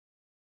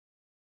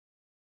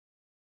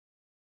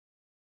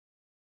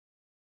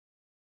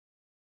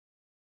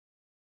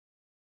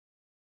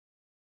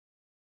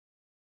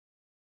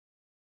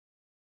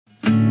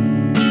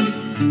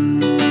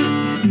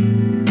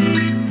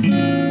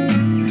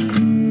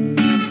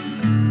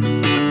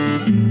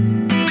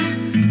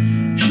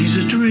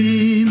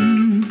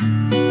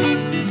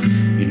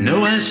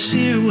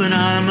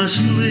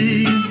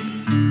asleep.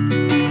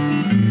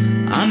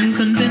 I'm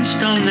convinced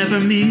I'll never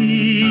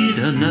meet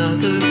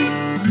another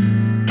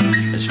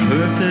as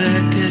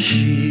perfect as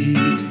she.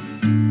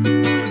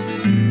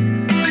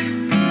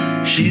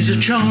 She's a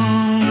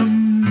charm.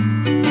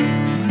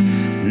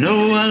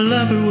 No, I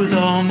love her with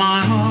all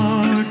my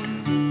heart.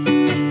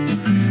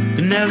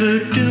 Could never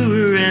do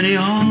her any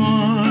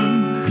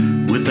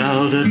harm,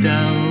 without a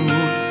doubt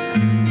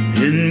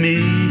in me.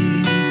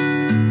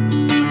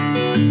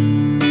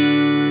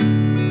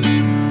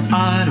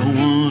 I don't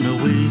want to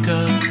wake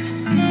up.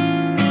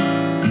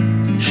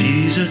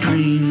 She's a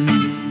dream.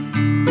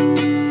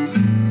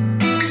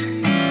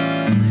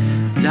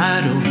 And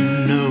I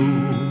don't know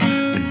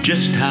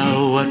just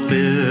how I'd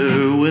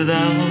fare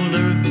without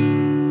her.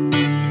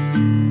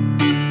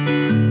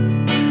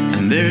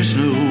 And there's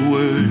no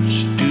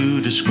words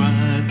to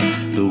describe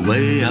the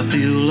way I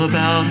feel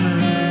about her.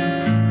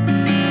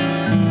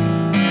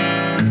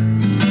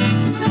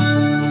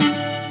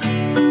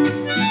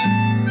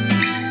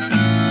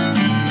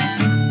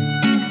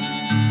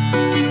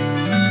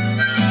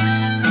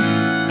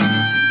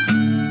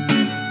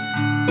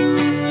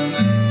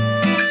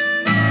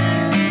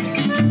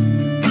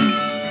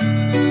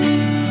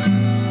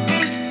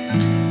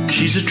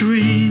 She's a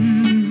dream.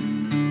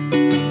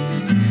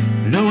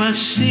 No, I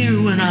see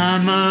her when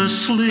I'm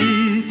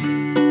asleep.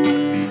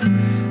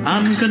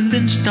 I'm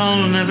convinced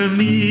I'll never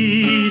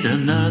meet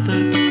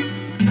another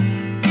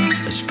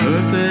as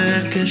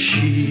perfect as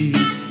she.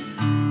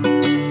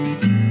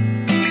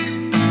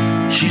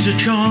 She's a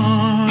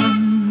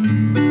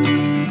charm.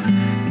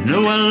 No,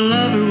 I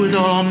love her with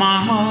all my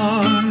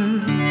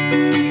heart.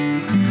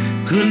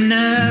 Could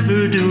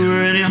never do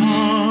her any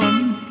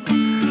harm,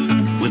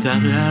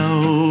 without a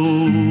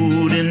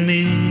doubt in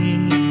me.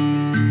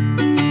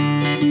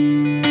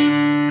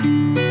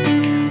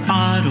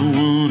 I don't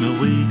want to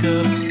wake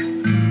up.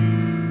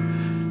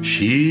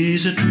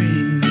 She's a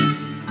dream.